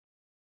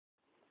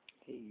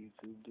Hey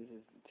YouTube, this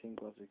is Tim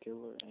Cluster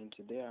Killer, and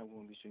today I'm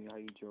going to be showing you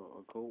how you draw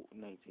a colt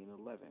 1911.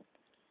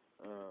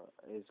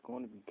 It's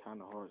going to be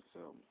kind of hard,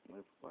 so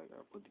if like I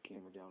put the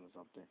camera down or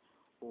something,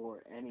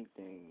 or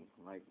anything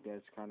like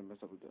that's kind of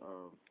messed up with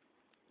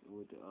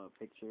the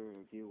picture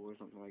or view or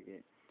something like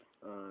that.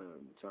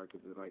 Sorry,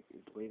 cause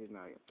it's late at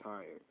night, I'm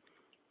tired,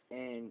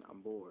 and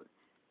I'm bored,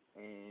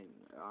 and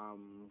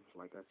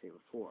like I said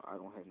before, I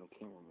don't have no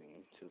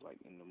cameraman to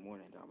like in the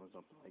morning time or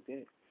something like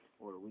that,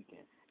 or the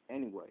weekend.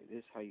 Anyway,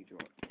 this is how you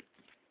draw it.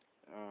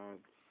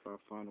 If I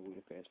find a way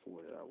to fast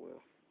forward it, I will.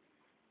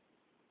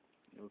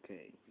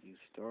 Okay, you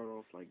start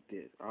off like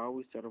this. I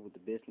always start off with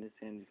the business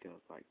end because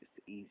like it's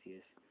the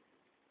easiest,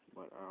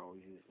 but I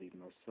always usually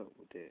mess up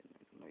with that.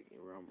 Like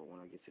around, but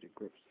when I get to the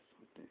grips or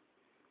something,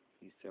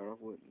 you start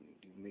off with,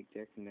 you make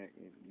that connect,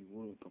 and you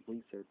want a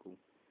complete circle.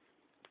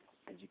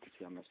 As you can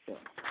see, I messed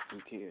up.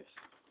 Who cares?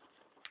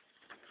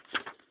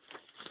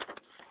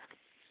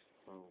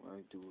 So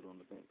I do it on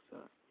the back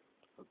side.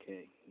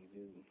 Okay,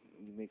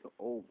 you make an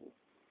oval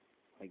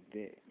like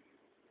that.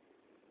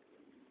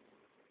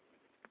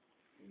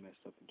 You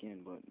messed up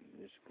again, but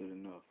it's good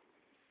enough.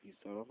 You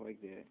start off like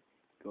that,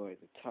 go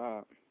at the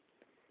top,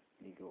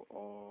 and you go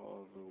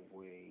all the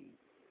way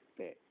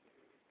back.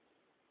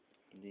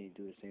 And then you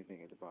do the same thing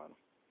at the bottom.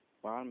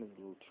 Bottom is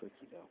a little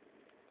tricky though.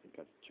 You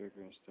got the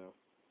trigger and stuff.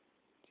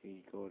 So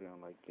you go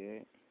down like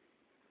that,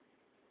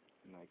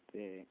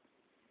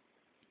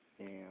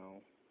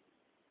 down,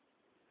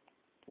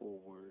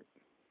 forward,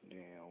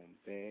 down,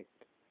 back,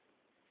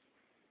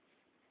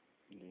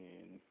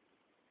 then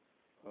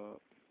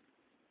up,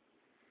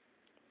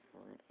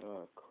 front.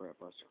 Oh crap,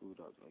 I screwed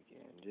up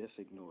again. Just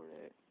ignore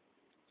that.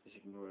 Just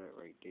ignore that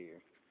right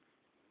there.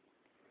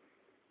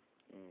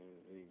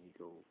 And then you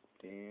go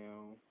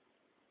down.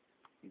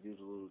 You do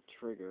the little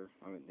trigger,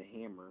 the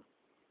hammer,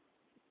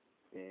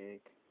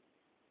 back.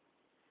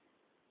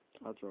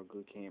 I'll draw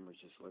good cameras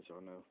just to let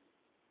y'all know.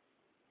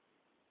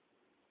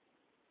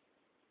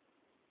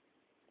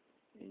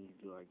 And you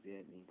do like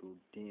that, and you go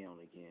down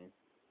again.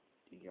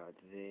 You got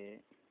that,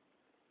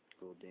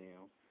 go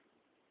down.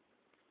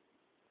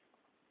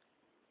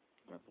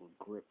 Got a little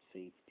grip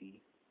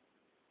safety,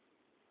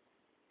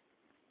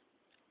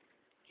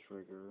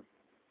 trigger.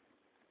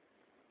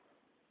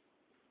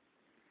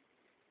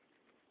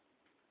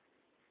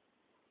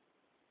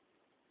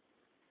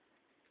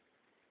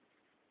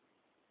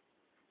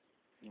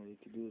 You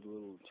can do the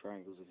little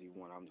triangles if you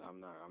want. I'm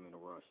in a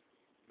rush.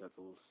 Got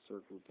the little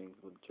circle things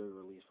with the trigger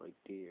release right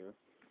there.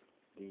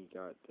 Then you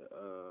got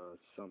the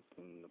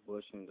something, the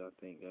bushings, I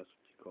think that's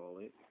what you call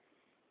it.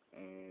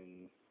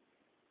 And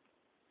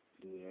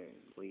do that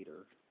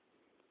later.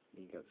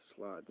 Then you got the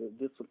slide.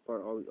 This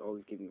part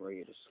always give me right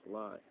here, the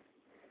slide.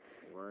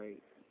 Right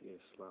here,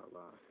 slide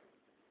line.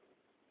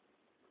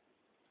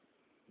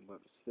 But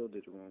still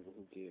did it wrong, but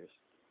who cares?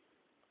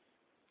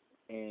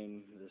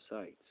 And the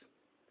sights.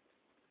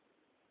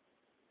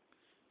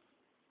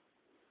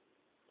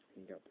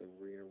 You got the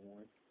rear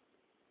one.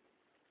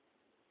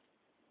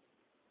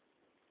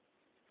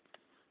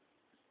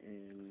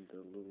 And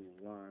the little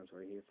lines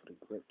right here for the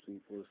grip so you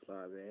pull the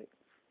slide back.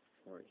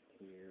 Right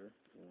here.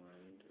 1,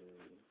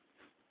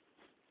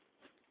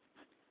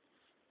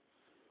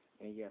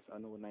 2. And yes, I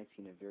know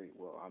 19 very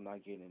well. I'm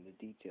not getting into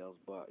details,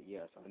 but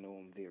yes, I know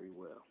him very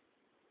well.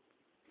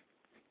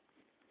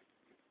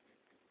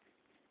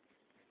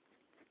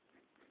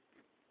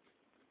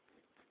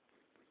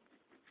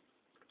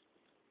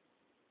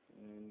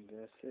 And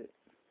that's it.